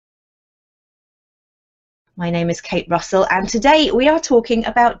My name is Kate Russell, and today we are talking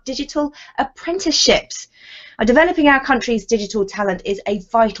about digital apprenticeships. Developing our country's digital talent is a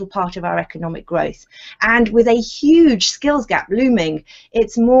vital part of our economic growth, and with a huge skills gap looming,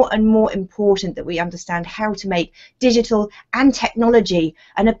 it's more and more important that we understand how to make digital and technology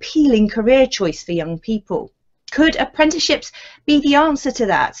an appealing career choice for young people. Could apprenticeships be the answer to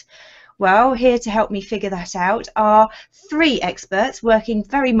that? Well, here to help me figure that out are three experts working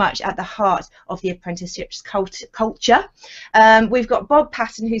very much at the heart of the apprenticeships culture. We've got Bob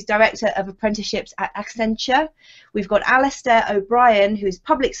Paton, who's Director of Apprenticeships at Accenture. We've got Alastair O'Brien, who's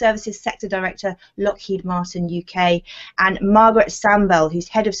Public Services Sector Director, Lockheed Martin UK, and Margaret Sambell, who's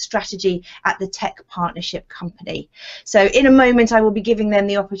Head of Strategy at the Tech Partnership Company. So in a moment, I will be giving them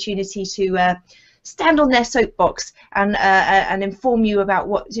the opportunity to stand on their soapbox and inform you about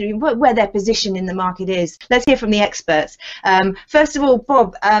where their position in the market is. Let's hear from the experts. First of all,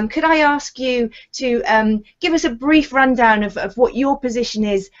 Bob, could I ask you to give us a brief rundown of what your position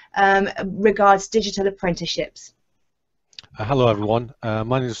is regards digital apprenticeships? Hello everyone,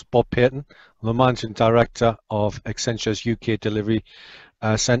 my name is Bob Paton. I'm the Managing Director of Accenture's UK Delivery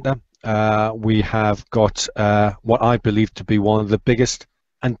Centre. We have got what I believe to be one of the biggest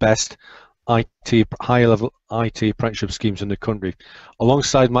and best high-level IT apprenticeship schemes in the country.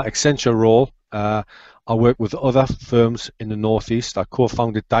 Alongside my Accenture role, I work with other firms in the Northeast. I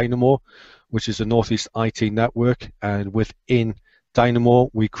co-founded Dynamo, which is a Northeast IT network, and within Dynamo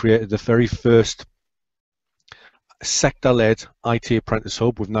we created the very first sector-led IT apprentice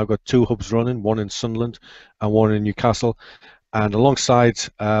hub. We've now got two hubs running, one in Sunderland and one in Newcastle. And alongside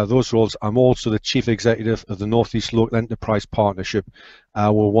those roles, I'm also the Chief Executive of the Northeast Local Enterprise Partnership,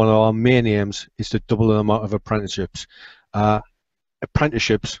 where one of our main aims is to double the amount of apprenticeships.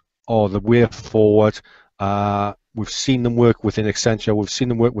 Apprenticeships are the way forward. We've seen them work within Accenture, we've seen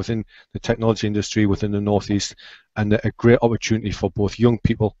them work within the technology industry within the Northeast, and a great opportunity for both young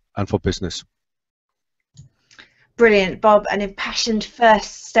people and for business. Brilliant, Bob, an impassioned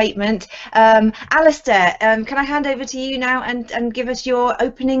first statement. Alastair, can I hand over to you now and give us your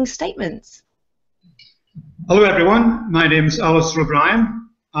opening statements? Hello everyone, my name is Alastair O'Brien.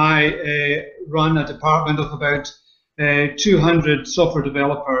 I run a department of about 200 software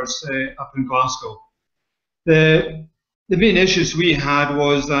developers up in Glasgow. The main issues we had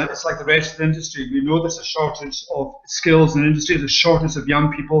was that it's like the rest of the industry. We know there's a shortage of skills in the industry, there's a shortage of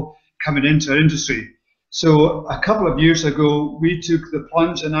young people coming into our industry. So a couple of years ago, we took the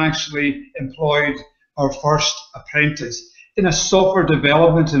plunge and actually employed our first apprentice in a software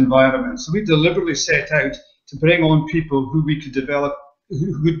development environment. So we deliberately set out to bring on people who we could develop,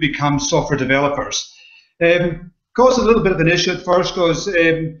 who would become software developers. Caused a little bit of an issue at first because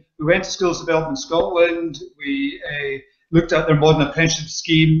we went to Skills Development Scotland, we looked at their modern apprenticeship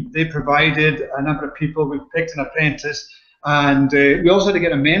scheme, they provided a number of people, we picked an apprentice, and we also had to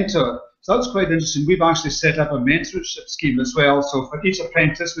get a mentor. So that's quite interesting. We've actually set up a mentorship scheme as well. So for each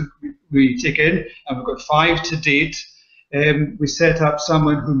apprentice we take in, and we've got 5 to date, we set up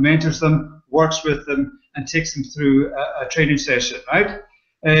someone who mentors them, works with them, and takes them through a training session, right?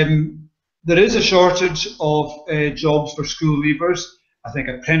 There is a shortage of jobs for school leavers. I think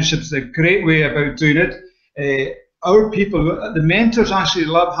apprenticeship is a great way about doing it. Our people, the mentors actually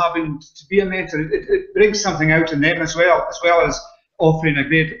love having to be a mentor. It brings something out in them as well as offering a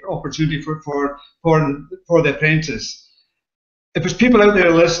great opportunity for the apprentice. If there's people out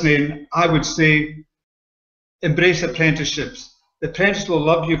there listening, I would say embrace apprenticeships. The apprentice will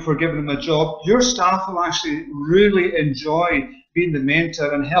love you for giving them a job. Your staff will actually really enjoy being the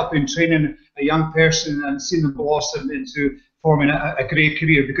mentor and helping training a young person and seeing them blossom into forming a great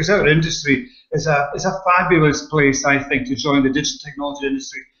career, because our industry is a fabulous place, I think, to join the digital technology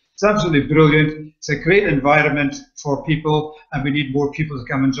industry. It's absolutely brilliant. It's a great environment for people, and we need more people to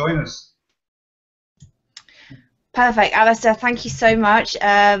come and join us. Perfect, Alastair, thank you so much.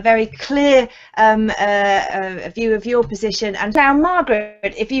 Very clear view of your position. And now,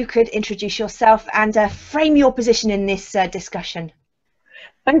 Margaret, if you could introduce yourself and frame your position in this discussion.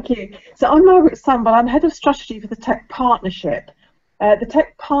 Thank you. So I'm Margaret Sambell. I'm Head of Strategy for the Tech Partnership. The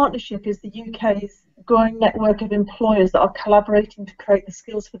Tech Partnership is the UK's growing network of employers that are collaborating to create the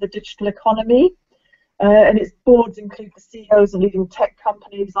skills for the digital economy. And its boards include the CEOs of leading tech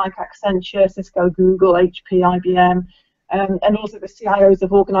companies like Accenture, Cisco, Google, HP, IBM, and also the CIOs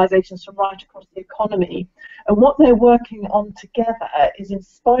of organisations from right across the economy. And what they're working on together is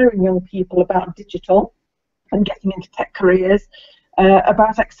inspiring young people about digital and getting into tech careers,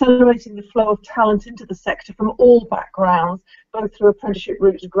 about accelerating the flow of talent into the sector from all backgrounds, both through apprenticeship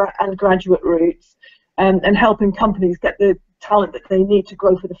routes and graduate routes, and helping companies get the talent that they need to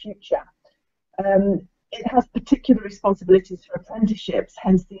grow for the future. it has particular responsibilities for apprenticeships,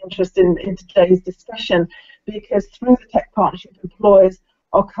 hence the interest in today's discussion, because through the tech partnership, employers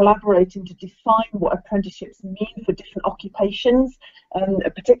are collaborating to define what apprenticeships mean for different occupations,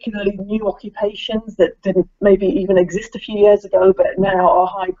 particularly new occupations that didn't maybe even exist a few years ago but now are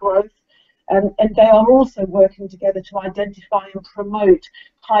high growth. And they are also working together to identify and promote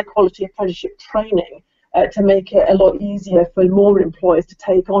high quality apprenticeship training to make it a lot easier for more employers to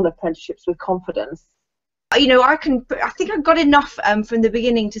take on apprenticeships with confidence. You know, I think I've got enough from the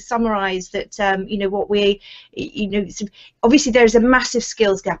beginning to summarise that, you know, what we, you know, obviously there is a massive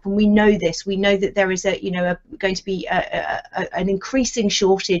skills gap, and we know this. We know that there is a, you know, going to be an increasing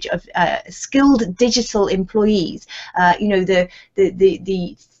shortage of skilled digital employees. You know,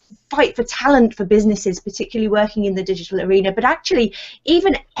 the fight for talent for businesses, particularly working in the digital arena, but actually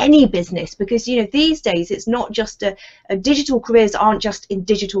even any business, because, you know, these days it's not just digital careers aren't just in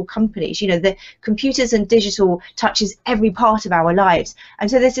digital companies. You know, the computers and digital touches every part of our lives,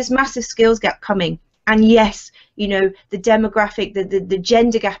 and so there's this massive skills gap coming. And yes, you know, the demographic, the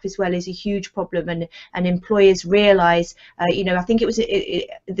gender gap as well is a huge problem, and employers realise, you know, I think it was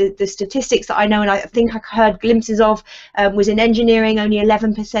the statistics that I know, and I think I heard glimpses of, was in engineering, only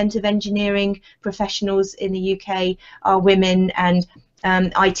 11% of engineering professionals in the UK are women, and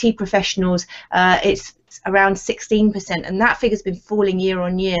IT professionals, it's around 16%, and that figure's been falling year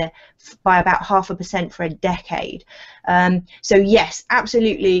on year by about 0.5% for a decade. So yes,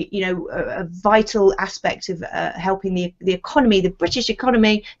 absolutely, you know, a vital aspect of helping the economy, the British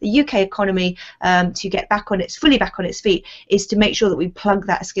economy, the UK economy, to get back on its fully back on its feet, is to make sure that we plug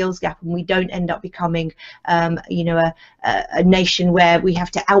that skills gap and we don't end up becoming, you know, a nation where we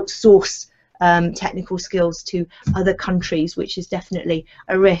have to outsource technical skills to other countries, which is definitely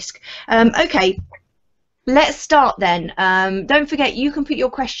a risk. Okay. Let's start then. Don't forget, you can put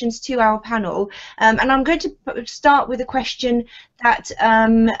your questions to our panel, and I'm going to start with a question that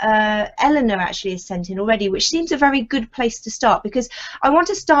Eleanor actually has sent in already, which seems a very good place to start, because I want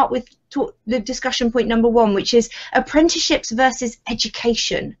to start with the discussion point number one, which is apprenticeships versus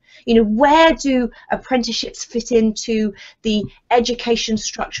education. You know, where do apprenticeships fit into the education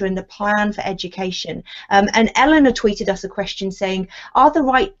structure and the plan for education? And Eleanor tweeted us a question saying, are the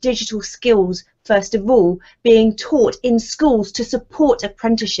right digital skills, first of all, being taught in schools to support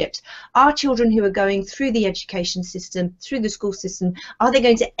apprenticeships? Are children who are going through the education system, through the school system, are they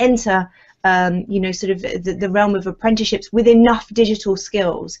going to enter you know, sort of the realm of apprenticeships with enough digital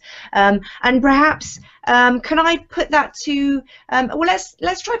skills? And perhaps, can I put that to, well,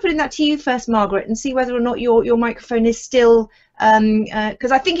 let's try putting that to you first, Margaret, and see whether or not your microphone is still,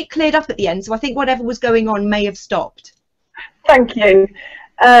 because I think it cleared up at the end, so I think whatever was going on may have stopped. Thank you.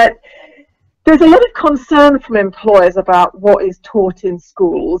 There's a lot of concern from employers about what is taught in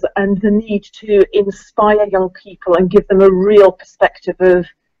schools and the need to inspire young people and give them a real perspective of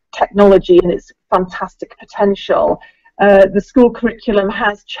technology and its fantastic potential. The school curriculum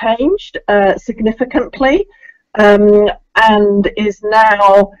has changed significantly, and is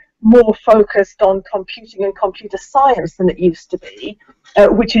now more focused on computing and computer science than it used to be,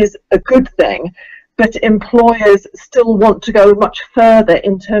 which is a good thing. But employers still want to go much further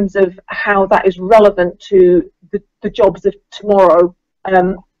in terms of how that is relevant to the jobs of tomorrow,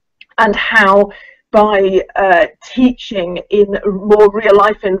 and how by teaching in more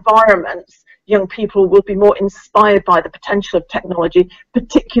real-life environments, young people will be more inspired by the potential of technology,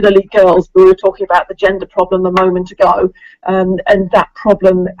 particularly girls. We were talking about the gender problem a moment ago, and that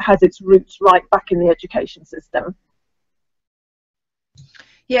problem has its roots right back in the education system.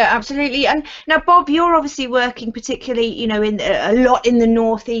 Yeah, absolutely. And now, Bob, you're obviously working particularly, you know, in a lot in the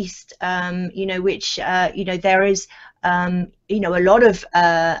northeast, you know, which, you know, there is, you know, a lot of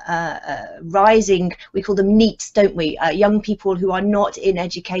rising, we call them NEETs, don't we? Young people who are not in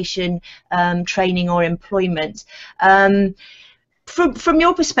education, training or employment. From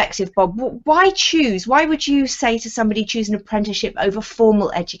your perspective, Bob, why would you say to somebody choose an apprenticeship over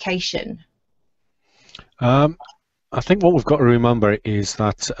formal education? I think what we've got to remember is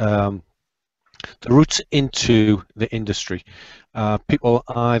that the routes into the industry, people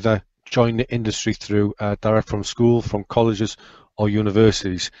either join the industry through direct from school, from colleges or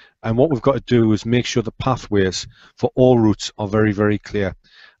universities, and what we've got to do is make sure the pathways for all routes are very, very clear.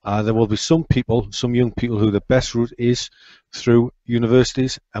 There will be some young people who the best route is through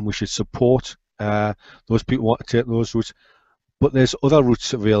universities, and we should support those people who want to take those routes. But there's other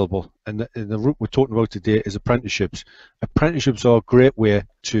routes available, and the route we're talking about today is apprenticeships. Apprenticeships are a great way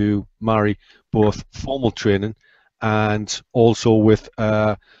to marry both formal training and also with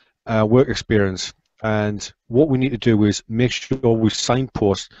work experience. And what we need to do is make sure we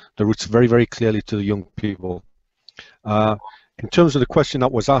signpost the routes very, very clearly to the young people. In terms of the question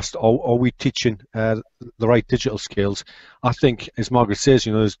that was asked, are we teaching the right digital skills? I think, as Margaret says,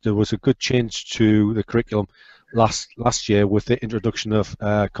 you know, there was a good change to the curriculum last year with the introduction of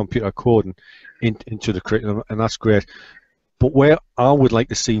computer coding into the curriculum, and that's great. But where I would like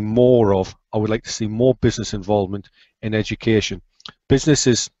to see more of, I would like to see more business involvement in education.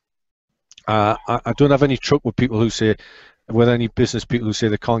 Businesses, I don't have any truck with people who say, with any business people who say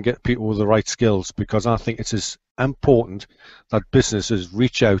they can't get people with the right skills, because I think it's as important that businesses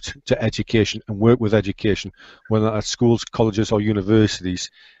reach out to education and work with education, whether at schools, colleges or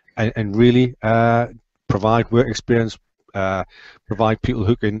universities, and really provide work experience, provide people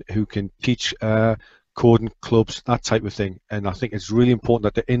who can teach coding clubs, that type of thing. And I think it's really important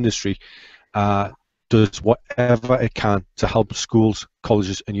that the industry does whatever it can to help schools,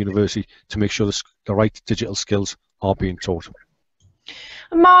 colleges and universities to make sure the right digital skills are being taught.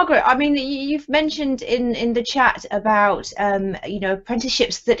 Margaret, I mean, you've mentioned in the chat about you know,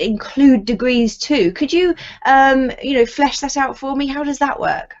 apprenticeships that include degrees too. Could you you know, flesh that out for me? How does that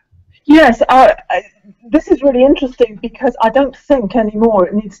work? Yes, this is really interesting, because I don't think anymore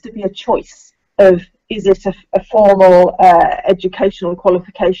it needs to be a choice of, is it a formal educational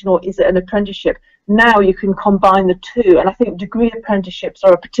qualification or is it an apprenticeship? Now you can combine the two, and I think degree apprenticeships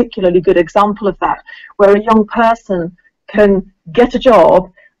are a particularly good example of that, where a young person can get a job,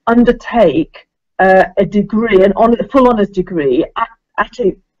 undertake a degree, a full honours degree at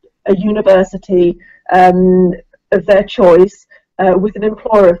a university of their choice, with an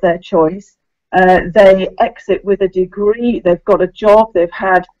employer of their choice. They exit with a degree, they've got a job, they've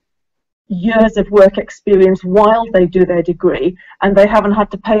had years of work experience while they do their degree, and they haven't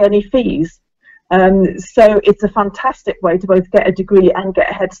had to pay any fees. So it's a fantastic way to both get a degree and get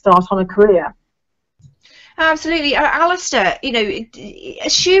a head start on a career. Absolutely. Alastair, you know,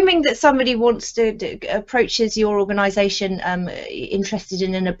 assuming that somebody wants to approaches your organisation interested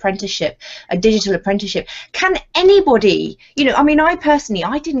in an apprenticeship, a digital apprenticeship, can anybody, you know, I mean, I personally,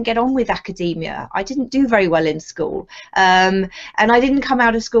 I didn't get on with academia. I didn't do very well in school, and I didn't come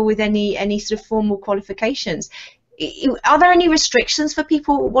out of school with any sort of formal qualifications. Are there any restrictions for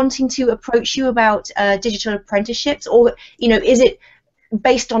people wanting to approach you about digital apprenticeships, or, you know, is it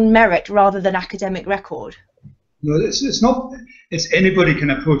based on merit rather than academic record? No, it's not. It's anybody can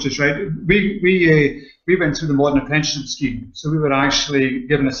approach us, right? We went through the modern apprenticeship scheme, so we were actually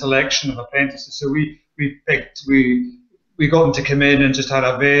given a selection of apprentices. So we got them to come in and just had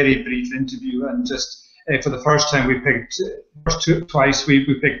a very brief interview, and just for the first time we picked twice we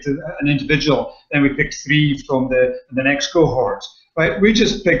picked an individual, then we picked 3 from the next cohort. Right? We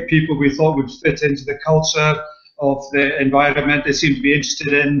just picked people we thought would fit into the culture of the environment. They seemed to be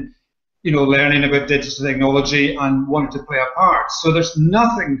interested in, you know, learning about digital technology and wanted to play a part. So there's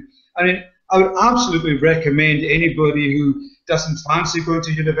nothing. I mean, I would absolutely recommend anybody who doesn't fancy going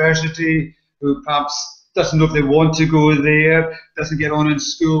to university, who perhaps doesn't know if they want to go there, doesn't get on in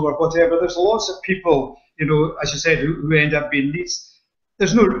school or whatever. There's lots of people, you know, as you said, who end up being needs.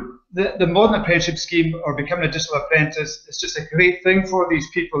 There's no, the modern apprenticeship scheme or becoming a digital apprentice is just a great thing for these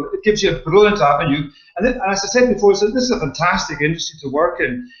people. It gives you a brilliant avenue. And as I said before, so this is a fantastic industry to work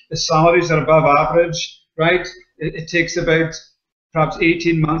in. The salaries are above average, right? It takes about perhaps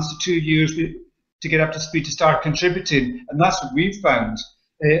 18 months to 2 years to get up to speed to start contributing. And that's what we've found.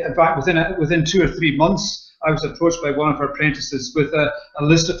 In fact, within 2 or 3 months, I was approached by one of our apprentices with a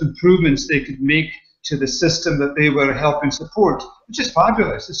list of improvements they could make to the system that they were helping support, which is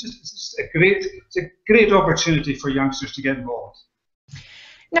fabulous. It's just a great opportunity for youngsters to get involved.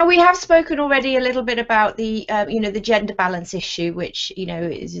 Now, we have spoken already a little bit about the you know, the gender balance issue, which, you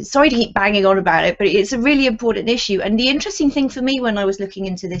know, sorry to keep banging on about it, but it's a really important issue. And the interesting thing for me when I was looking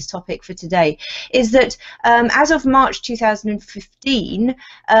into this topic for today is that as of March 2015,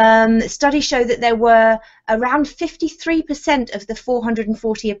 studies show that there were around 53% of the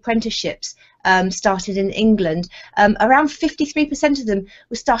 440 apprenticeships started in England. Around 53% of them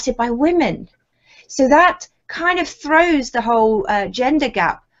were started by women. So that kind of throws the whole gender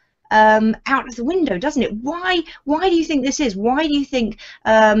gap out of the window, doesn't it? Why do you think this is? Why do you think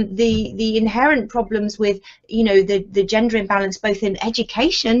the inherent problems with, you know, the gender imbalance both in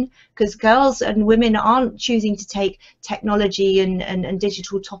education, because girls and women aren't choosing to take technology and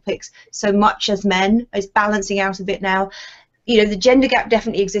digital topics so much as men, is balancing out a bit now. You know, the gender gap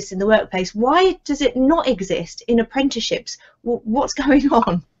definitely exists in the workplace. Why does it not exist in apprenticeships? What's going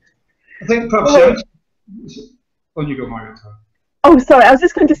on? I think perhaps on you go, Margaret. Oh, sorry, I was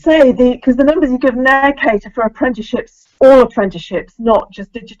just going to say, because the numbers you give now, Kate, are for apprenticeships all apprenticeships, not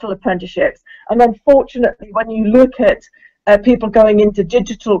just digital apprenticeships. And unfortunately, when you look at people going into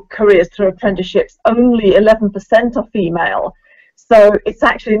digital careers through apprenticeships, only 11% are female. So it's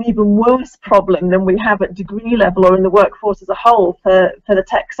actually an even worse problem than we have at degree level or in the workforce as a whole for the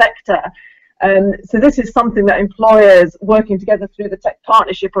tech sector. So this is something that employers working together through the tech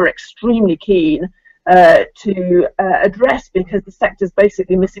partnership are extremely keen to address, because the sector is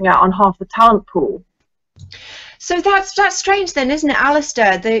basically missing out on half the talent pool. So that's strange then, isn't it,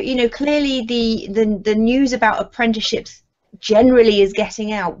 Alastair? Clearly the news about apprenticeships generally is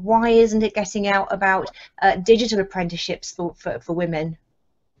getting out. Why isn't it getting out about digital apprenticeships for women?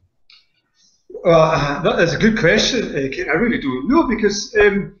 Well, that is a good question, Kate. I really don't know, because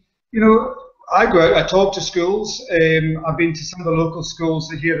I go out, I talk to schools. I've been to some of the local schools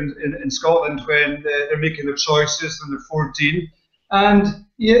here in Scotland when they're making their choices when they're 14. And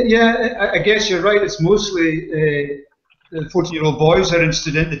I guess you're right, it's mostly the 14-year-old boys that are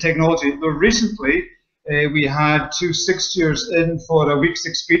interested in the technology. Though recently we had 2 6-years in for a week's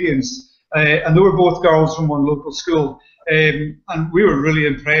experience, and they were both girls from one local school. And we were really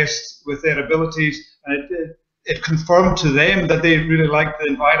impressed with their abilities, and it confirmed to them that they really liked the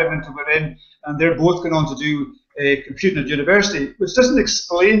environment that we're in, and they're both going on to do computing at university, which doesn't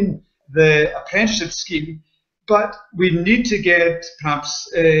explain the apprenticeship scheme, but we need to get perhaps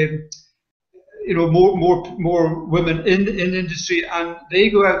more women in industry, and they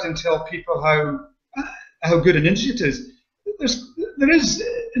go out and tell people how good an industry it is. There is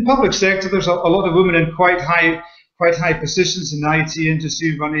in public sector, there's a lot of women in quite high positions in the IT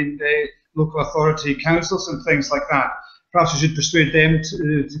industry, running local authority councils and things like that. Perhaps we should persuade them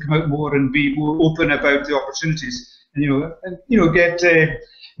to come out more and be more open about the opportunities, and get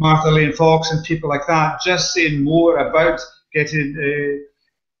Martha Lane Fox and people like that just saying more about getting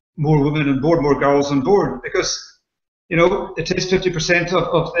more women on board, more girls on board, because it is 50%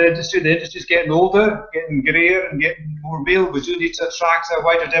 of the industry. The industry is getting older, getting greyer, and getting more male. We do need to attract a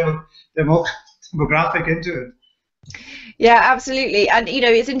wider demographic into it. Yeah, absolutely. And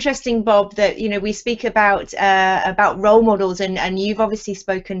it's interesting, Bob, that we speak about role models, and you've obviously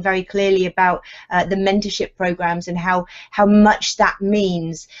spoken very clearly about the mentorship programs and how much that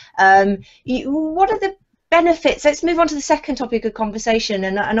means. What are the benefits? Let's move on to the second topic of conversation,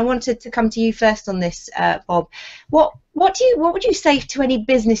 and I wanted to come to you first on this, Bob. What would you say to any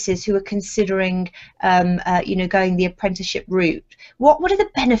businesses who are considering going the apprenticeship route? What are the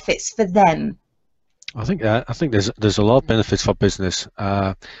benefits for them? I think there's a lot of benefits for business.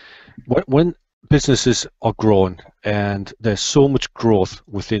 When businesses are growing and there's so much growth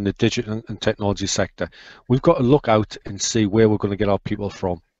within the digital and technology sector, we've got to look out and see where we're going to get our people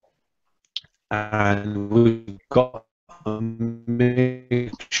from, and we've got to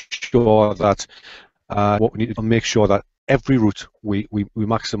make sure that what we need to make sure that every route we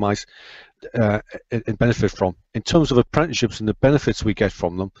maximise and benefit from. In terms of apprenticeships and the benefits we get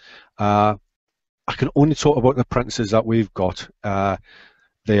from them, I can only talk about the apprentices that we've got.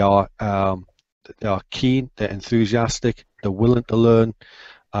 They are keen, they're enthusiastic, they're willing to learn.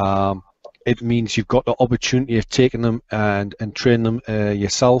 It means you've got the opportunity of taking them and training them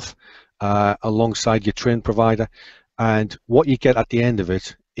yourself alongside your train provider. And what you get at the end of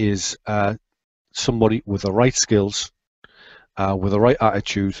it is somebody with the right skills, with the right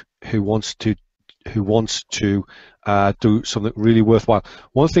attitude, who wants to do something really worthwhile.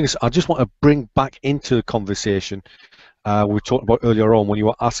 One of the things I just want to bring back into the conversation we talked about earlier on when you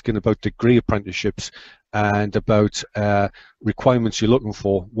were asking about degree apprenticeships and about requirements you're looking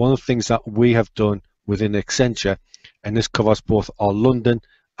for. One of the things that we have done within Accenture, and this covers both our London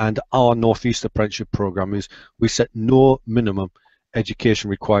and our North East apprenticeship program, is we set no minimum education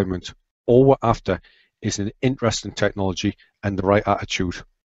requirements. All we're after is an interest in technology and the right attitude.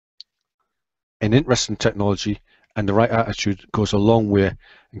 An interest in technology and the right attitude goes a long way,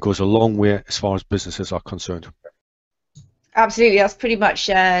 and goes a long way as far as businesses are concerned. Absolutely, that's pretty much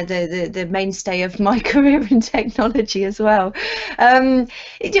the mainstay of my career in technology as well. In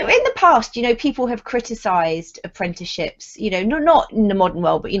the past, people have criticised apprenticeships. Not in the modern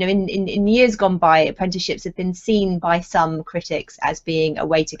world, but in years gone by, apprenticeships have been seen by some critics as being a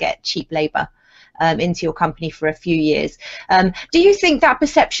way to get cheap labour into your company for a few years. Do you think that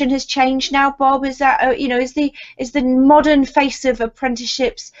perception has changed now, Bob? Is that is the modern face of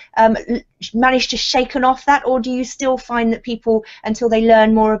apprenticeships managed to shaken off that, or do you still find that people, until they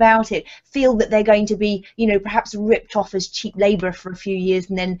learn more about it, feel that they're going to be perhaps ripped off as cheap labour for a few years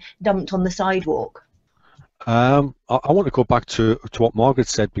and then dumped on the sidewalk? I want to go back to what Margaret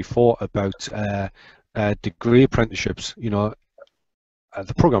said before about degree apprenticeships.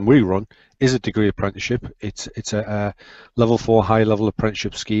 the program we run is a degree apprenticeship. It's a level 4 high level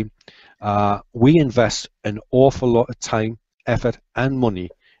apprenticeship scheme. We invest an awful lot of time, effort and money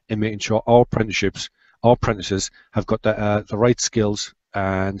in making sure our apprentices have got the right skills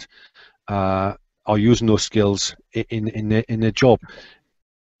and are using those skills in their job.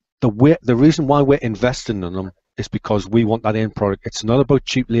 The reason why we're investing in them is because we want that end product. It's not about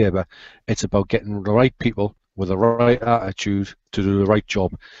cheap labour. It's about getting the right people with the right attitude to do the right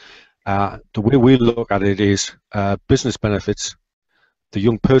job. The way we look at it is business benefits, the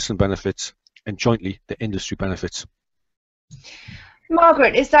young person benefits, and jointly the industry benefits.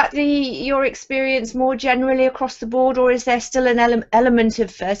 Margaret, is that your experience more generally across the board, or is there still an element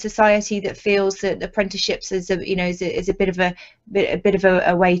of society that feels that apprenticeships is a bit of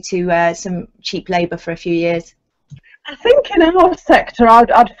a way to some cheap labour for a few years? I think in our sector,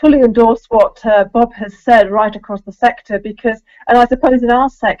 I'd fully endorse what Bob has said right across the sector, because, and I suppose in our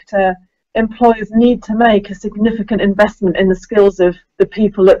sector, employers need to make a significant investment in the skills of the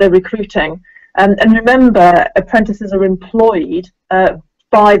people that they're recruiting. And remember, apprentices are employed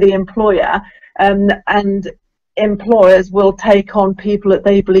by the employer, and employers will take on people that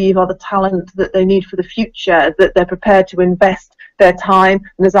they believe are the talent that they need for the future, that they're prepared to invest their time,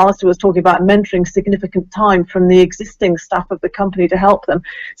 and as Alastair was talking about, mentoring, significant time from the existing staff of the company to help them.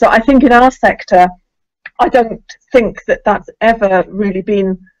 So I think in our sector, I don't think that that's ever really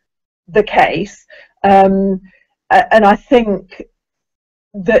been the case, and I think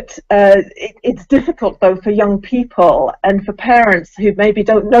that it's difficult though for young people and for parents who maybe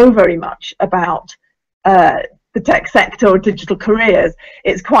don't know very much about the tech sector or digital careers.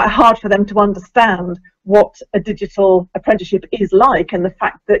 It's quite hard for them to understand what a digital apprenticeship is like, and the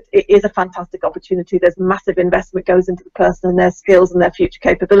fact that it is a fantastic opportunity. There's massive investment goes into the person and their skills and their future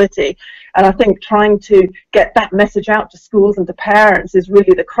capability, and I think trying to get that message out to schools and to parents is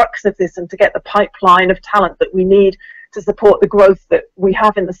really the crux of this, and to get the pipeline of talent that we need to support the growth that we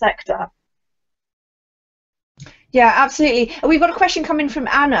have in the sector. Yeah, absolutely. We've got a question coming from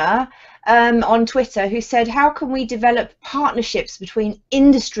Anna on Twitter, who said, how can we develop partnerships between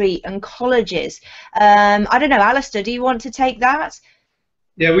industry and colleges? I don't know, Alastair, do you want to take that?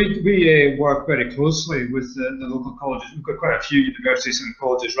 Yeah, we work very closely with the local colleges. We've got quite a few universities and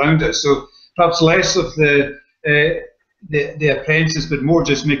colleges around us, so perhaps less of the apprentices, but more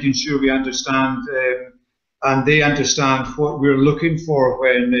just making sure we understand and they understand what we're looking for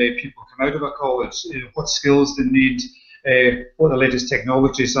when people come out of a college, what skills they need, what the latest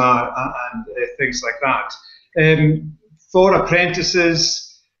technologies are, and things like that. For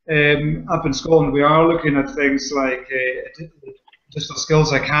apprentices, up in Scotland, we are looking at things like Digital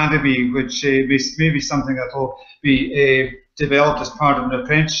Skills Academy, which may be something that will be developed as part of an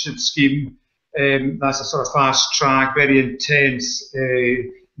apprenticeship scheme. That's a sort of fast track, very intense,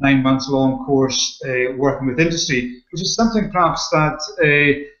 9 months long course working with industry, which is something perhaps that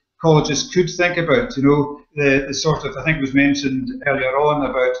colleges could think about. You know, the sort of, I think it was mentioned earlier on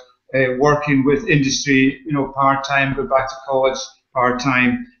about working with industry, you know, part-time, go back to college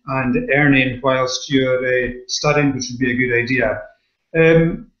part-time and earning whilst you're studying, which would be a good idea.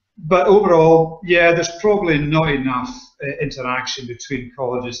 But overall, yeah, there's probably not enough interaction between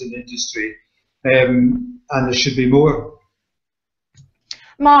colleges and industry, and there should be more.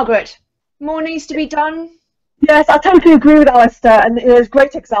 Margaret, more needs to be done? Yes, I totally agree with Alastair, and there's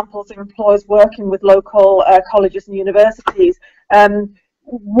great examples of employers working with local colleges and universities. Through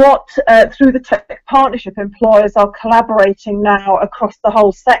the Tech Partnership, employers are collaborating now across the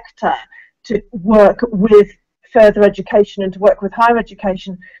whole sector to work with further education and to work with higher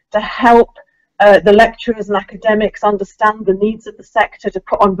education to help the lecturers and academics understand the needs of the sector, to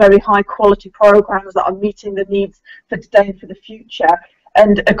put on very high quality programs that are meeting the needs for today and for the future,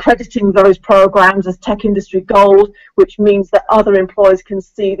 and accrediting those programs as Tech Industry Gold, which means that other employers can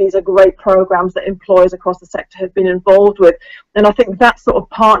see these are great programs that employers across the sector have been involved with. And I think that sort of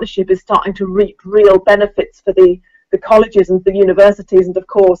partnership is starting to reap real benefits for the colleges and the universities, and of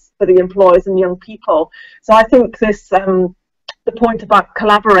course for the employers and young people. So I think this, the point about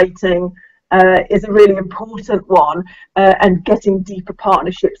collaborating is a really important one, and getting deeper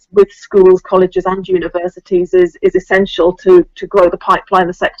partnerships with schools, colleges and universities is essential to grow the pipeline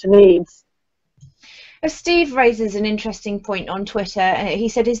the sector needs. Steve raises an interesting point on Twitter. He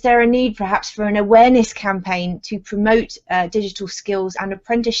said, is there a need perhaps for an awareness campaign to promote digital skills and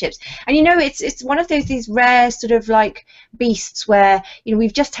apprenticeships? And you know, it's one of these rare sort of like beasts where, you know,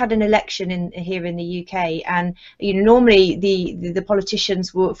 we've just had an election here in the UK, and you know, normally the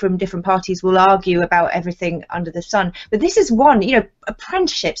politicians from different parties will argue about everything under the sun, but this is one, you know,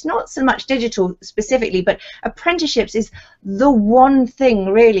 apprenticeships, not so much digital specifically, but apprenticeships is the one thing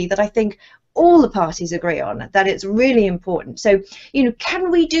really that I think all the parties agree on, that it's really important. So, you know, can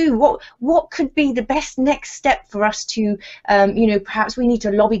we do what could be the best next step for us to, you know, perhaps we need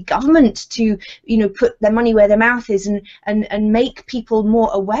to lobby government to, you know, put their money where their mouth is and make people more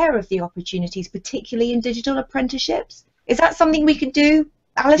aware of the opportunities, particularly in digital apprenticeships? Is that something we could do,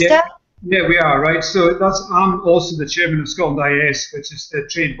 Alastair? Yeah, we are, right. So I'm also the chairman of Scotland IS, which is the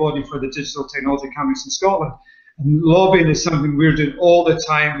trade body for the digital technology companies in Scotland. And lobbying is something we're doing all the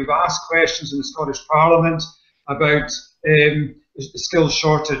time. We've asked questions in the Scottish Parliament about skills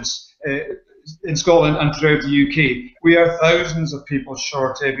shortage in Scotland and throughout the UK. We are thousands of people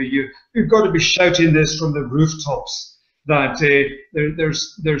short every year. We've got to be shouting this from the rooftops that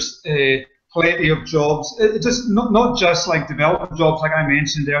there's plenty of jobs. It's just not just like development jobs like I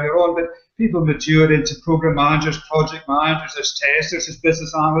mentioned earlier on, but people mature into program managers, project managers, there's testers, there's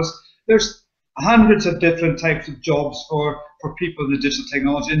business analysts. There's hundreds of different types of jobs for people in the digital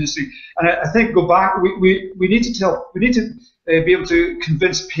technology industry. And I think we need to be able to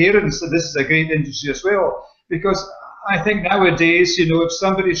convince parents that this is a great industry as well, because I think nowadays, you know, if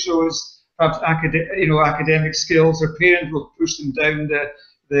somebody shows perhaps academic skills, their parents will push them down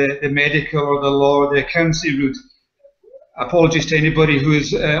the medical or the law or the accountancy route. Apologies to anybody who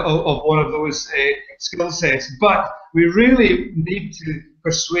is of one of those skill sets, but we really need to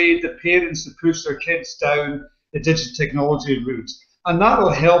persuade the parents to push their kids down the digital technology route, and that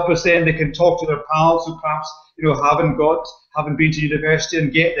will help us. Then they can talk to their pals who perhaps, you know, haven't been to university,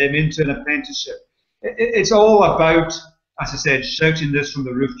 and get them into an apprenticeship. It's all about, as I said, shouting this from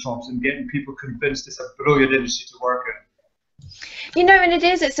the rooftops and getting people convinced it's a brilliant industry to work in. You know, and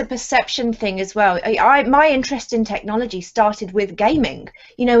it's a perception thing as well. My interest in technology started with gaming,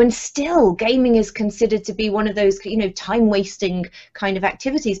 you know, and still gaming is considered to be one of those, you know, time-wasting kind of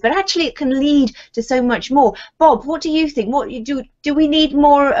activities, but actually it can lead to so much more. Bob, what do you think? What do we need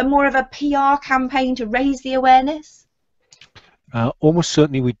more of a PR campaign to raise the awareness? Almost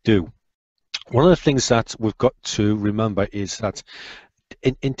certainly we do. One of the things that we've got to remember is that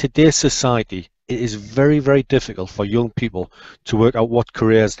in today's society, it is very, very difficult for young people to work out what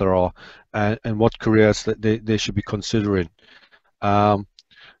careers there are and what careers that they should be considering. If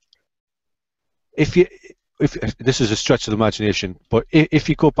this is a stretch of the imagination, but if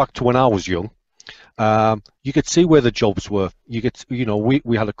you go back to when I was young, you could see where the jobs were. You know,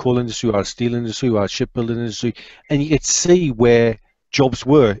 we had a coal industry, we had a steel industry, we had a shipbuilding industry, and you could see where jobs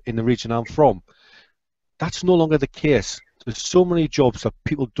were in the region I'm from. That's no longer the case. There's so many jobs that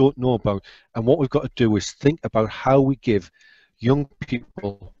people don't know about, and what we've got to do is think about how we give young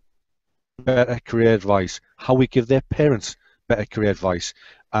people better career advice, how we give their parents better career advice,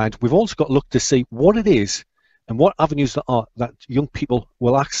 and we've also got to look to see what it is and what avenues there are that young people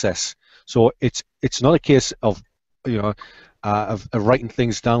will access. So it's not a case of, you know, of writing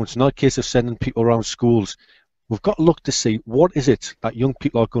things down. It's not a case of sending people around schools. We've got to look to see what is it that young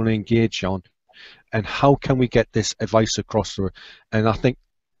people are going to engage on, and how can we get this advice across to her. And I think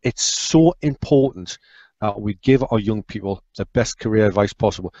it's so important that we give our young people the best career advice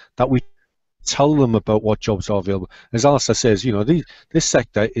possible, that we tell them about what jobs are available. As Alastair says, you know, this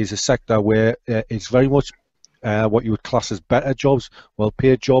sector is a sector where it's very much what you would class as better jobs,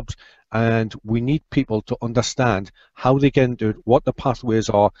 well-paid jobs, and we need people to understand how they get into it, what the pathways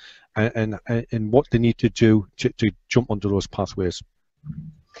are, and what they need to do to jump onto those pathways.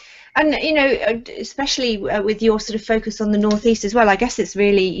 And, you know, especially with your sort of focus on the Northeast as well, I guess it's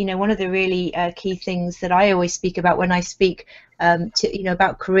really, you know, one of the really key things that I always speak about when I speak you know,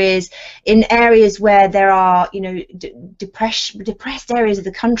 about careers in areas where there are, you know, depressed areas of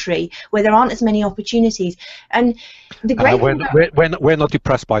the country where there aren't as many opportunities. And the great we're not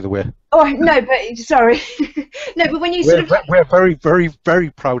depressed, by the way. Oh no, but sorry, no, but when you we're very, very, very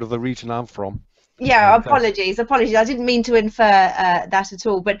proud of the region I'm from. Yeah, apologies. I didn't mean to infer that at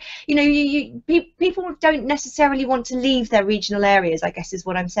all. But you know, people don't necessarily want to leave their regional areas, I guess is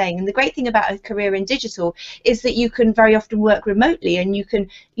what I'm saying. And the great thing about a career in digital is that you can very often work remotely, and you can,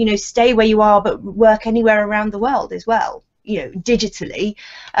 you know, stay where you are but work anywhere around the world as well. digitally.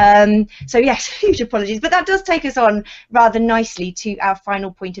 So yes, huge apologies, but that does take us on rather nicely to our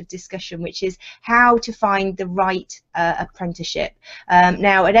final point of discussion, which is how to find the right apprenticeship.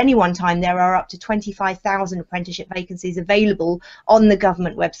 Now, at any one time, there are up to 25,000 apprenticeship vacancies available on the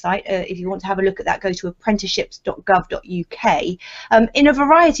government website. If you want to have a look at that, go to apprenticeships.gov.uk, in a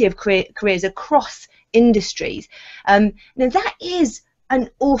variety of careers across industries. Now, that is an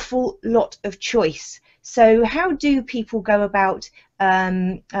awful lot of choice. So how do people go about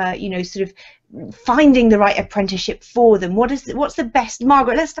sort of finding the right apprenticeship for them? What's the best,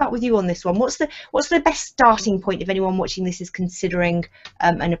 Margaret, let's start with you on this one. What's the best starting point if anyone watching this is considering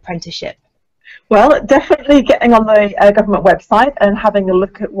an apprenticeship? Well, definitely getting on the government website and having a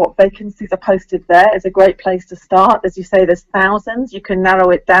look at what vacancies are posted there is a great place to start. As you say, there's thousands. You can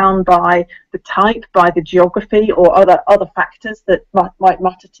narrow it down by the type, by the geography, or other factors that might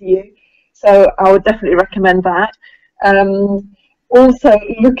matter to you. So I would definitely recommend that. Also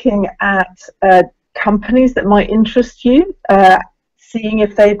looking at companies that might interest you, seeing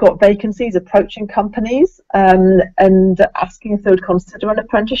if they've got vacancies, approaching companies and asking if they would consider an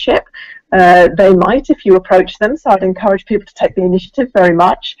apprenticeship. They might if you approach them, so I'd encourage people to take the initiative very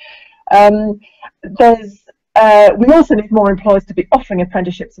much. We also need more employers to be offering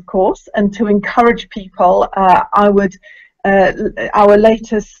apprenticeships, of course, and to encourage people, our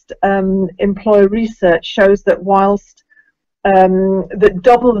latest employer research shows that whilst that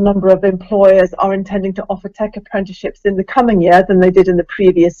double the number of employers are intending to offer tech apprenticeships in the coming year than they did in the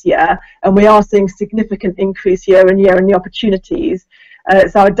previous year, and we are seeing significant increase year on year in the opportunities.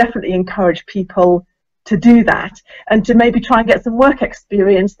 So I would definitely encourage people to do that and to maybe try and get some work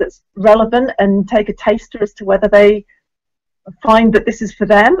experience that's relevant and take a taster as to whether they find that this is for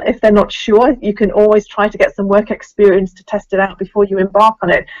them. If they're not sure, you can always try to get some work experience to test it out before you embark on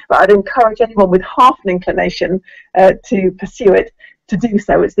it. But I'd encourage anyone with half an inclination to pursue it to do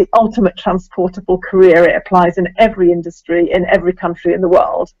so. It's the ultimate transportable career. It applies in every industry, in every country in the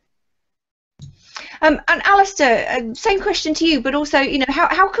world. And Alastair, same question to you, but also,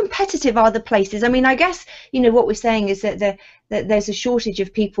 how competitive are the places? I mean, I guess, what we're saying is that there's a shortage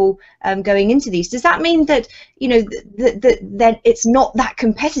of people going into these. Does that mean that, that it's not that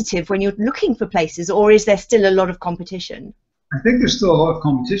competitive when you're looking for places, or is there still a lot of competition? I think there's still a lot of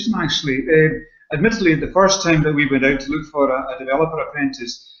competition, actually. Admittedly, the first time that we went out to look for a developer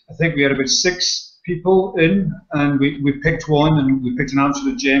apprentice, I think we had about 6 people in, and we picked one, and we picked an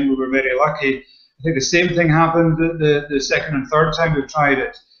absolute gem. We were very lucky. I think the same thing happened the second and third time we've tried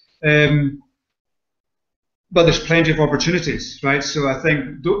it. But there's plenty of opportunities, right? So I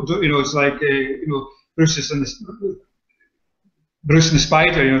think, it's like, Bruce and the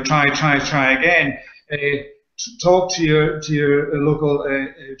spider, try again. Talk to your local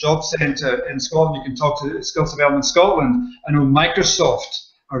job centre in Scotland. You can talk to Skills Development Scotland. I know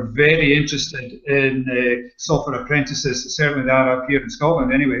Microsoft are very interested in software apprentices. Certainly they are up here in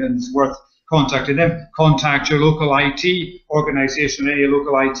Scotland anyway, and it's worth contacting them. Contact your local IT organisation, any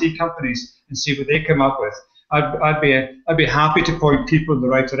local IT companies, and see what they come up with. I'd be happy to point people in the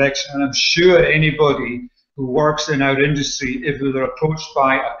right direction, and I'm sure anybody who works in our industry, if they're approached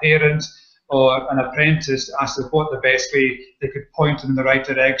by a parent or an apprentice as to what the best way, they could point them in the right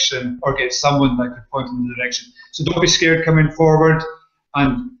direction, or get someone that could point them in the direction. So don't be scared coming forward,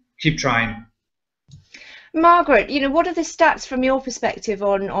 and keep trying. Margaret, what are the stats from your perspective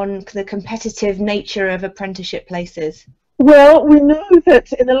on the competitive nature of apprenticeship places? Well, we know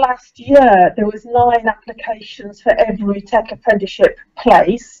that in the last year there was 9 applications for every tech apprenticeship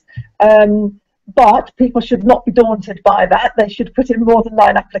place, but people should not be daunted by that. They should put in more than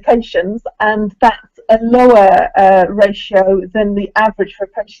 9 applications, and that's a lower ratio than the average for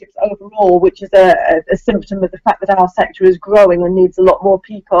apprenticeships overall, which is a symptom of the fact that our sector is growing and needs a lot more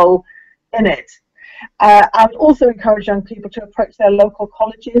people in it. I would also encourage young people to approach their local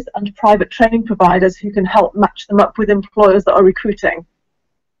colleges and private training providers who can help match them up with employers that are recruiting.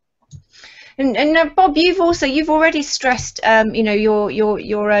 And Bob, you've already stressed,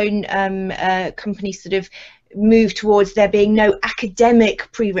 your own company sort of move towards there being no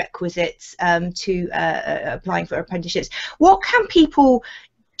academic prerequisites to applying for apprenticeships. What can people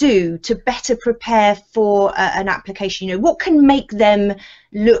do to better prepare for an application? What can make them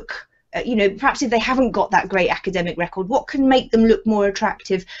look, perhaps if they haven't got that great academic record, what can make them look more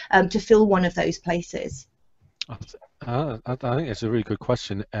attractive to fill one of those places? I think it's a really good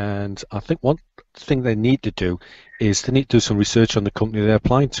question, and I think one thing they need to do is they need to do some research on the company they're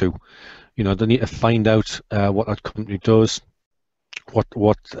applying to. They need to find out what that company does, what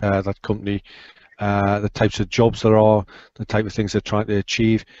that company the types of jobs there are, the type of things they're trying to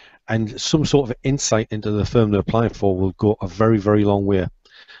achieve, and some sort of insight into the firm they're applying for will go a very, very long way.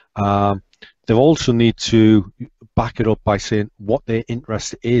 They also need to back it up by saying what their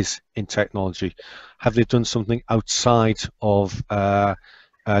interest is in technology. Have they done something outside of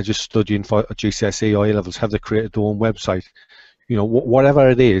just studying for GCSE or A-levels? Have they created their own website? You know, whatever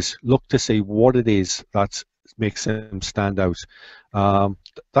it is, look to see what it is that makes them stand out.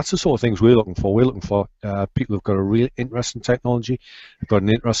 That's the sort of things we're looking for. We're looking for people who've got a real interest in technology, who've got an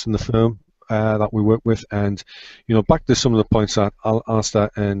interest in the firm that we work with. And, you know, back to some of the points that Alastair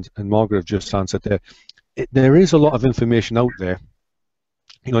and Margaret have just answered there, there is a lot of information out there.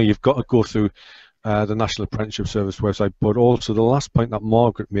 You know, you've got to go through the National Apprenticeship Service website, but also the last point that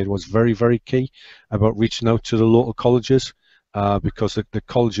Margaret made was very, very key about reaching out to the local colleges, because the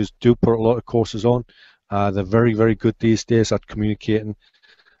colleges do put a lot of courses on. They're very, very good these days at communicating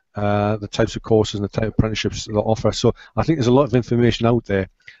the types of courses and the type of apprenticeships they offer. So I think there's a lot of information out there.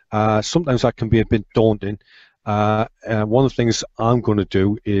 Sometimes that can be a bit daunting. One of the things I'm going to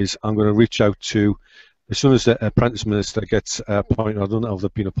do is I'm going to reach out to, as soon as the apprentice minister gets appointed, I don't know if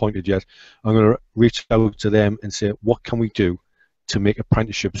they've been appointed yet, I'm going to reach out to them and say, what can we do to make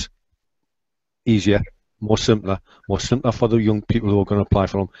apprenticeships easier, more simpler for the young people who are going to apply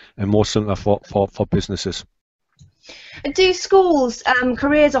for them, and more simpler for businesses. Do schools,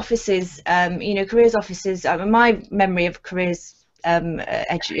 careers offices, you know, careers offices, my memory of careers,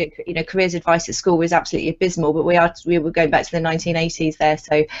 careers advice at school was absolutely abysmal, but we were going back to the 1980s there,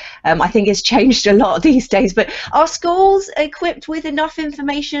 so I think it's changed a lot these days. But are schools equipped with enough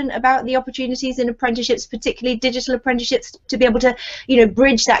information about the opportunities in apprenticeships, particularly digital apprenticeships, to be able to, you know,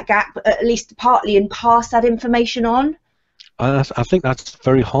 bridge that gap at least partly and pass that information on? I think that's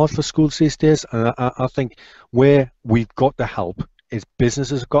very hard for schools these days, and I think where we've got to help is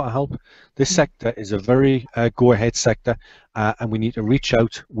businesses have got to help. This sector is a very go-ahead sector, and we need to reach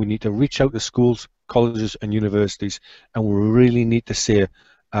out. We need to reach out to schools, colleges, and universities, and we really need to say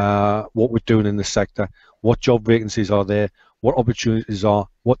what we're doing in this sector, what job vacancies are there, what opportunities are,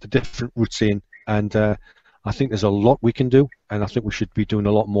 what the different routes in, and I think there's a lot we can do, and I think we should be doing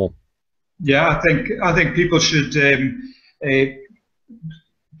a lot more. Yeah, I think people should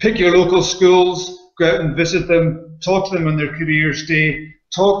pick your local schools, go out and visit them, talk to them on their careers day,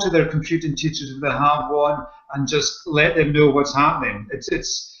 talk to their computing teachers if they have one, and just let them know what's happening.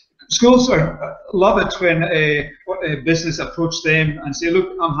 Schools love it when a business approach them and say,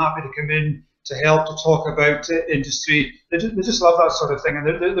 look, I'm happy to come in to help to talk about industry. They just love that sort of thing, and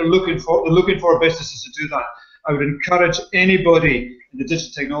they're looking for businesses to do that. I would encourage anybody in the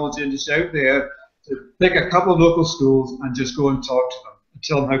digital technology industry out there to pick a couple of local schools and just go and talk to them and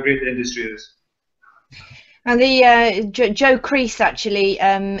tell them how great the industry is. And the Joe Crease, actually,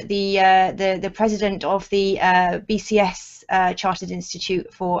 the president of the BCS Chartered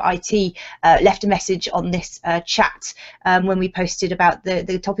Institute for IT, left a message on this chat when we posted about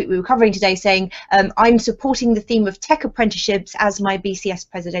the topic we were covering today, saying, I'm supporting the theme of tech apprenticeships as my BCS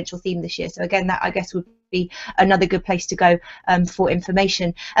presidential theme this year. So again, that I guess would be another good place to go for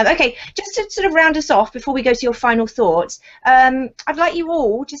information. Okay, just to sort of round us off before we go to your final thoughts, I'd like you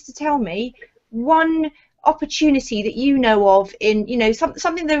all just to tell me one opportunity that you know of in, you know,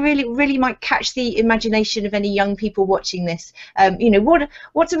 something that really might catch the imagination of any young people watching this. You know,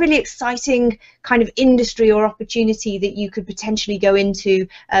 what's a really exciting kind of industry or opportunity that you could potentially go into,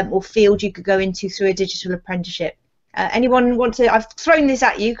 or field you could go into through a digital apprenticeship? Anyone want to? I've thrown this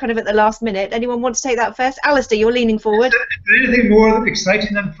at you kind of at the last minute. Anyone want to take that first? Alastair, you're leaning forward. Is there anything more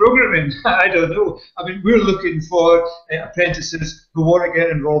exciting than programming? I don't know. I mean, we're looking for apprentices who want to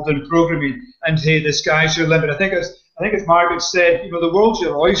get involved in programming, and hey, the sky's your limit. I think as Margaret said, you know, the world's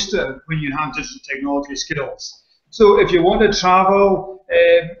your oyster when you have digital technology skills. So if you want to travel,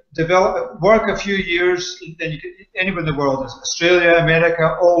 work a few years, then you can, anywhere in the world, Australia,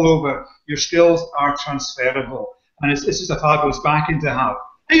 America, all over, your skills are transferable. And it's just a fabulous backing to have.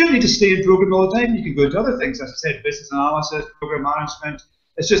 And you don't need to stay in programming all the time. You can go into other things, as I said, business analysis, program management.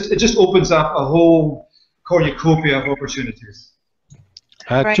 It just opens up a whole cornucopia of opportunities.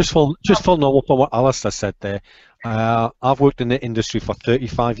 Just following up on what Alastair said there, I've worked in the industry for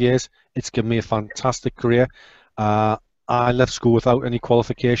 35 years. It's given me a fantastic career. I left school without any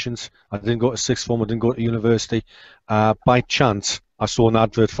qualifications. I didn't go to sixth form, I didn't go to university. By chance, I saw an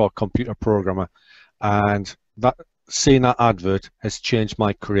advert for a computer programmer, and seeing that advert has changed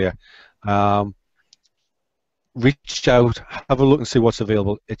my career. Reach out, have a look and see what's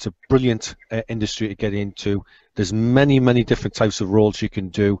available. It's a brilliant industry to get into. There's many different types of roles you can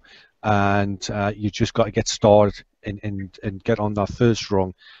do, and you just got to get started and get on that first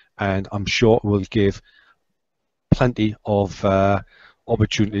rung, and I'm sure it will give plenty of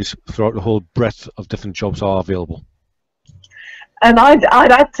opportunities throughout the whole breadth of different jobs are available. And I'd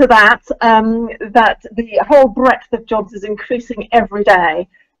add to that that the whole breadth of jobs is increasing every day.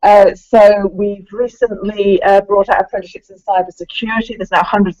 So we've recently brought out apprenticeships in cybersecurity. There's now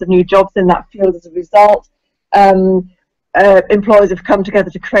hundreds of new jobs in that field as a result. Employers have come together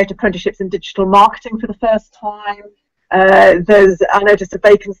to create apprenticeships in digital marketing for the first time. I noticed a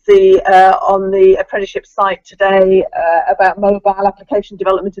vacancy on the apprenticeship site today about mobile application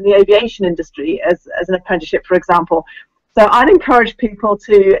development in the aviation industry as an apprenticeship, for example. So I'd encourage people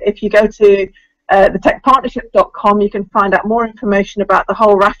to, if you go to thetechpartnership.com, you can find out more information about the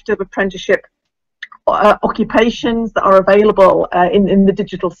whole raft of apprenticeship occupations that are available in the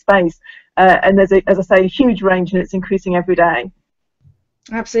digital space. And there's, as I say, a huge range, and it's increasing every day.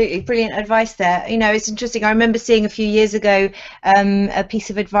 Absolutely brilliant advice there. You know, it's interesting. I remember seeing a few years ago a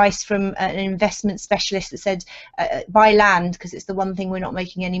piece of advice from an investment specialist that said buy land, because it's the one thing we're not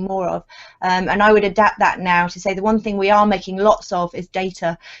making any more of. And I would adapt that now to say the one thing we are making lots of is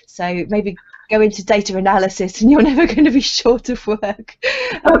data. So maybe go into data analysis and you're never going to be short of work.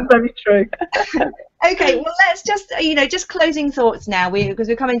 Very true. Okay, well, let's just, you know, just closing thoughts now, because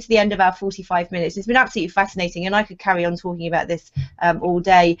we're coming to the end of our 45 minutes. It's been absolutely fascinating, and I could carry on talking about this all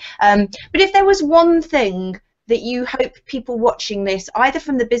day. But if there was one thing that you hope people watching this, either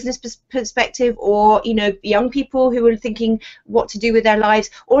from the business perspective or, you know, young people who are thinking what to do with their lives,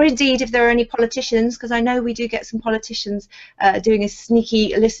 or indeed if there are any politicians, because I know we do get some politicians doing a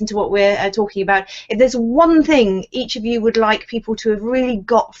sneaky listen to what we're talking about. If there's one thing each of you would like people to have really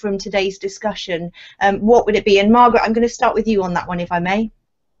got from today's discussion, what would it be? And Margaret, I'm going to start with you on that one, if I may.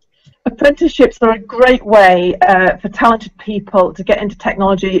 Apprenticeships are a great way for talented people to get into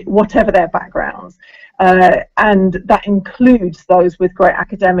technology, whatever their backgrounds. And that includes those with great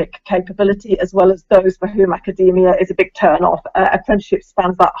academic capability, as well as those for whom academia is a big turn-off. Apprenticeship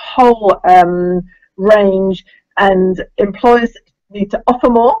spans that whole range, and employers need to offer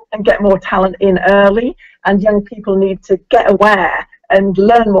more and get more talent in early, and young people need to get aware and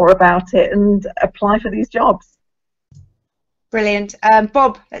learn more about it and apply for these jobs. Brilliant.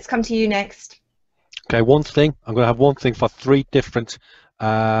 Bob, let's come to you next. Okay, one thing. I'm going to have one thing for three different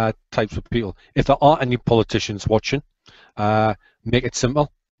types of people. If there aren't any politicians watching, make it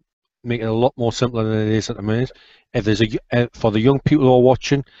simple. Make it a lot more simpler than it is at the minute. If there's for the young people who are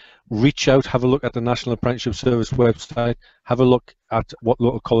watching, reach out, have a look at the National Apprenticeship Service website, have a look at what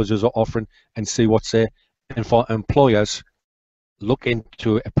local colleges are offering and see what's there. And for employers, look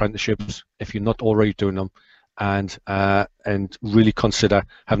into apprenticeships if you're not already doing them, and really consider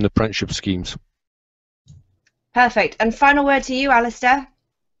having apprenticeship schemes. Perfect. And final word to you, Alastair.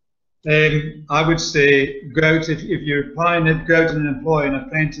 I would say go out, if you're applying it, go out and employ an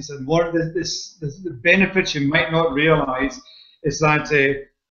apprentice. And one of the benefits you might not realise is that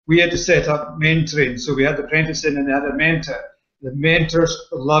we had to set up mentoring. So we had the apprentice in and they had a mentor. The mentors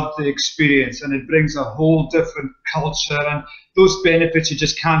loved the experience, and it brings a whole different culture, and those benefits you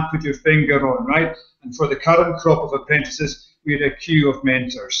just can't put your finger on, right? And for the current crop of apprentices, we had a queue of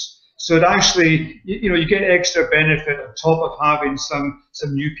mentors. So it actually, you get extra benefit on top of having some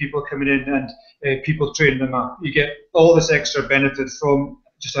new people coming in and people training them up. You get all this extra benefit from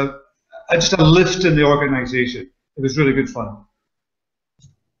just a lift in the organisation. It was really good fun.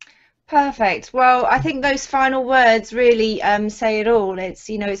 Perfect. Well, I think those final words really say it all. It's,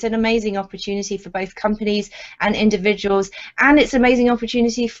 it's an amazing opportunity for both companies and individuals, and it's an amazing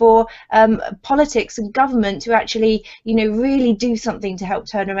opportunity for politics and government to actually, really do something to help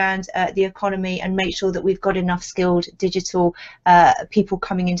turn around the economy and make sure that we've got enough skilled digital people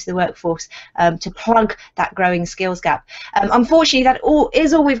coming into the workforce to plug that growing skills gap. Unfortunately, that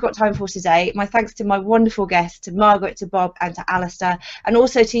is all we've got time for today. My thanks to my wonderful guests, to Margaret, to Bob, and to Alastair, and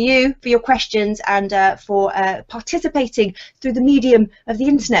also to you for your questions and for participating through the medium of the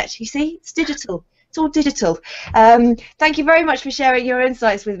internet. You see, it's digital. It's all digital. Thank you very much for sharing your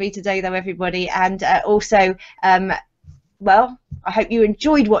insights with me today, though, everybody. And also, well, I hope you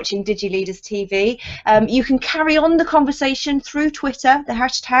enjoyed watching DigiLeaders TV. You can carry on the conversation through Twitter, the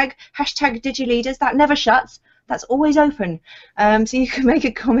hashtag DigiLeaders. That never shuts. That's always open, so you can make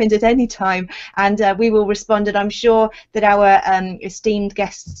a comment at any time, and we will respond. And I'm sure that our esteemed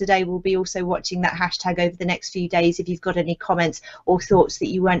guests today will be also watching that hashtag over the next few days if you've got any comments or thoughts that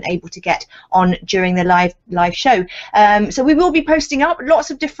you weren't able to get on during the live show. So we will be posting up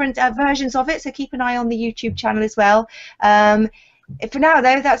lots of different versions of it, so keep an eye on the YouTube channel as well. For now,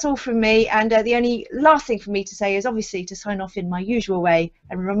 though, that's all from me, and the only last thing for me to say is obviously to sign off in my usual way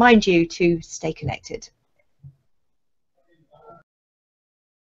and remind you to stay connected.